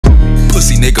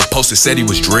Pussy nigga posted, said he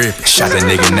was drippin'. Shot that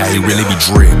nigga, now he really be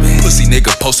drippin'. Pussy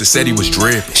nigga posted, said he was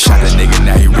drippin'. Shot that nigga,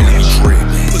 now he really be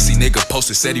drippin'. Pussy nigga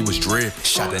posted, said he was drippin'.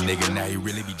 Shot that nigga, now he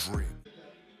really be drippin'.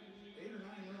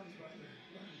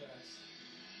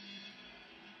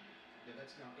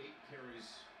 That's now 8 carries.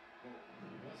 Well,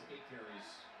 that's 8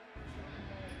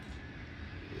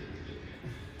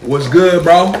 carries. What's good,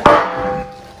 bro?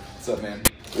 What's up, man?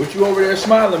 What you over there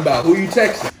smiling about? Who you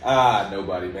texting?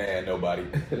 Nobody, man, nobody.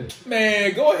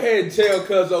 Man, go ahead and tell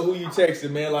Cuzzo who you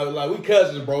texting, man. Like we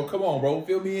cousins, bro. Come on, bro.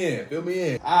 Fill me in.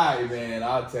 Alright, man,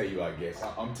 I'll tell you, I guess.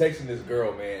 I'm texting this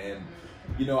girl, man, and,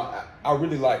 you know, I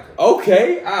really like her.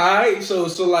 Okay, alright. So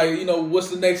like, you know, what's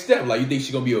the next step? Like, you think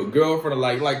she's gonna be a girlfriend?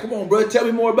 Or like, come on, bro, tell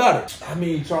me more about it. I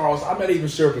mean, Charles, I'm not even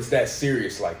sure if it's that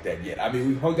serious like that yet. I mean,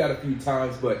 we've hung out a few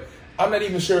times, but I'm not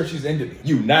even sure if she's into me.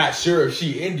 You not sure if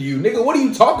she into you? Nigga, what are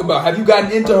you talking about? Have you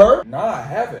gotten into her? Nah, I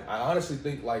haven't. I honestly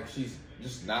think, like, she's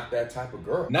just not that type of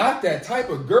girl. Not that type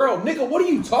of girl? Nigga, what are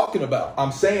you talking about?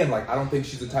 I'm saying, like, I don't think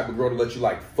she's the type of girl to let you,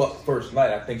 like, fuck first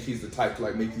night. I think she's the type to,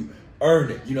 like, make you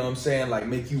earn it. You know what I'm saying? Like,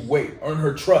 make you wait. Earn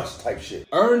her trust type shit.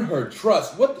 Earn her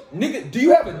trust? What? Nigga, do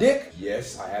you have a dick?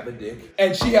 Yes, I have a dick.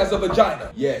 And she has a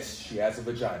vagina? Yes, she has a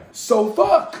vagina. So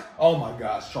fuck. Oh my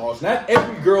gosh, Charles. Not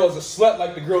every girl is a slut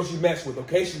like the girls you mess with,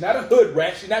 okay? She's not a hood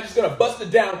rat. She's not just gonna bust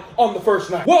it down on the first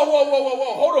night. Whoa.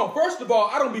 Hold on. First of all,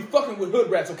 I don't be fucking with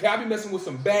hood rats, okay? I be messing with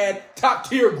some bad, top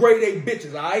tier, grade A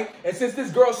bitches, alright? And since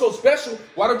this girl's so special,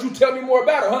 why don't you tell me more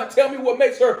about her, huh? Tell me what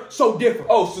makes her so different.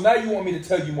 Oh, so now you want me to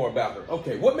tell you more about her.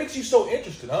 Okay, what makes you so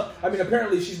interested, huh? I mean,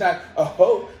 apparently she's not a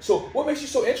hoe. So what makes you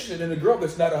so interested in a girl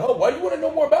that's not a hoe? Why do you want to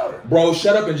know more about her? Bro,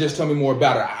 shut up and just tell me more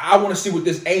about her. I want to see what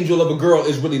this angel of a girl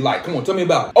is really like. Come on, tell me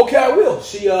about her. Okay, I will.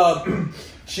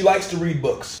 She likes to read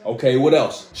books. Okay, what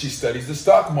else? She studies the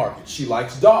stock market. She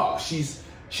likes dogs.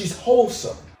 She's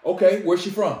wholesome. Okay, where's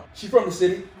she from? She from the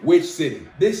city. Which city?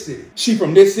 This city. She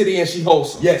from this city and she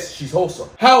wholesome. Yes, she's wholesome.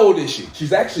 How old is she?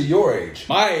 She's actually your age.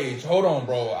 My age? Hold on,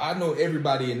 bro. I know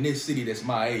everybody in this city that's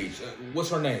my age. What's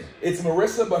her name? It's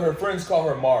Marissa, but her friends call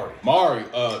her Mari. Mari?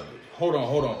 Hold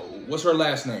on. What's her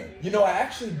last name? You know, I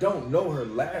actually don't know her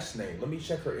last name. Let me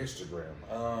check her Instagram.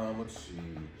 Let's see.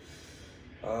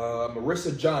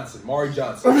 Marissa Johnson. Mari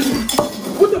Johnson.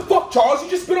 What the fuck, Charles? You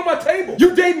just spit on my table.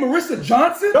 You dating Marissa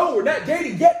Johnson? No, we're not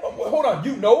dating yet. Hold on,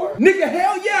 you know her? Nigga,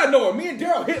 hell yeah, I know her. Me and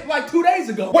Daryl hit like 2 days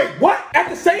ago. Wait, what? At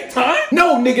the same time?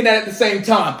 No, nigga, not at the same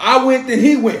time. I went, then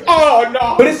he went. Oh,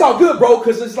 no. But it's all good, bro,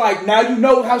 because it's like, now you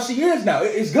know how she is now.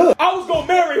 It's good. I was gonna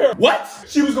marry her. What?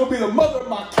 She was gonna be the mother of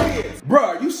my kids. Bro,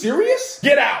 are you serious?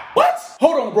 Get out. What?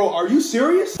 Hold on, bro. Are you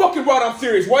serious? Fucking right, I'm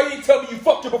serious. Why you ain't tell me you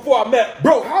fucked her before I met her?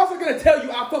 Bro, how was I gonna tell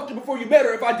you I fucked her before you met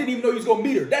her if I didn't even know you was gonna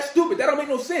meet her? That's stupid. That don't make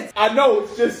no sense. I know,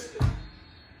 it's just...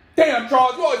 Damn,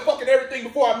 Charles, you always fucking everything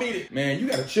before I meet it. Man, you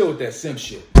gotta chill with that simp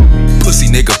shit. Pussy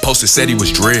nigga posted, said he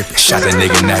was drippin'. Shot that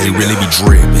nigga, now he really be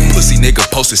drippin'. Pussy nigga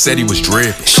posted, said he was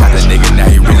drippin'. Shot that nigga, now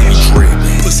he really be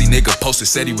drippin'. Pussy nigga posted,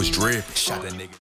 said he was drippin'. Shot that nigga.